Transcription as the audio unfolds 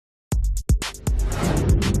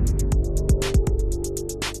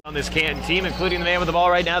on this Canton team, including the man with the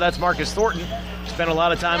ball right now. That's Marcus Thornton. Spent a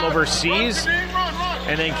lot of time overseas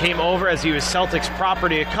and then came over as he was Celtics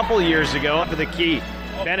property a couple of years ago for the key.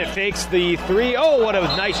 Bennett fakes the three. Oh, what a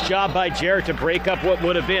nice job by Jerrett to break up what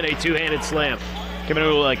would have been a two-handed slam. Coming to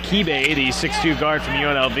Kibe, the 6'2 guard from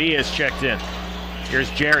UNLV, has checked in. Here's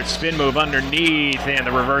Jerrett's spin move underneath, and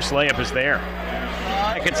the reverse layup is there.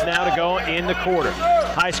 Seconds now to go in the quarter.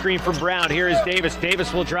 High screen from Brown. Here is Davis.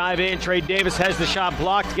 Davis will drive in. Trey Davis has the shot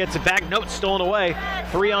blocked, gets it back. Note stolen away.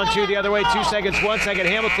 3-on-2 the other way. 2 seconds, 1 second.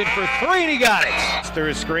 Hamilton for three, and he got it. Through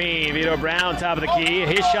a screen. Vito Brown, top of the key.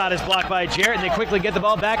 His shot is blocked by Jerrett, and they quickly get the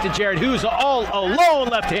ball back to Jerrett, who's all alone.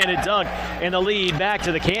 Left-handed dunk, and the lead back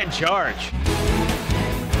to the Canton Charge.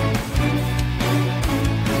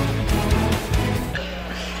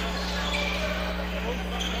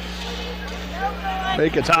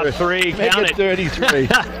 Make it top three, count it. 33.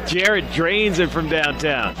 Jerrett drains it from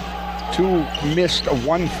downtown. 2 missed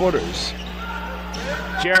 1-footers.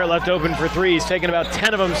 Jerrett left open for three. He's taken about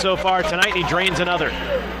 10 of them so far tonight, and he drains another.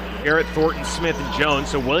 Garrett, Thornton, Smith, and Jones.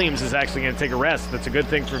 So Williams is actually going to take a rest. That's a good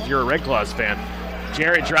thing if you're a Red Claws fan.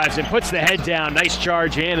 Jerrett drives in, puts the head down. Nice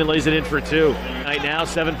charge in and lays it in for 2. Right now,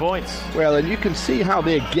 7 points. Well, and you can see how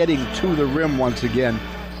they're getting to the rim once again.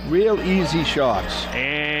 Real easy shots.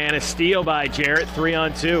 And a steal by Jerrett,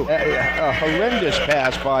 3-on-2. A horrendous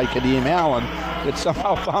pass by Kadeem Allen that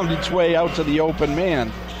somehow found its way out to the open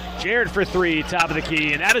man. Jerrett for 3, top of the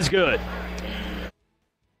key, and that is good.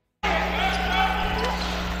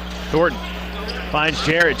 Thornton finds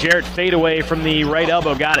Jerrett. Jerrett fade away from the right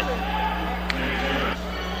elbow, got it.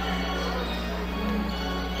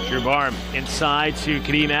 Drew Barham inside to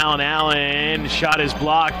Kadeem Allen. Allen, shot is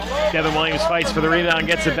blocked. Devin Williams fights for the rebound,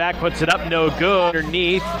 gets it back, puts it up, no good.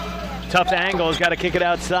 Underneath, tough angle, has got to kick it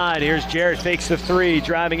outside. Here's Jerrett, fakes the 3,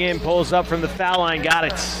 driving in, pulls up from the foul line, got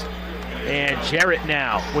it. And Jerrett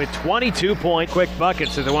now with 22-point quick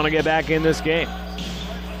buckets if they want to get back in this game.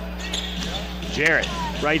 Jerrett,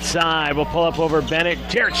 right side, will pull up over Bennett.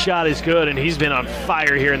 Jerrett's shot is good, and he's been on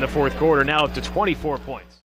fire here in the fourth quarter, now up to 24 points.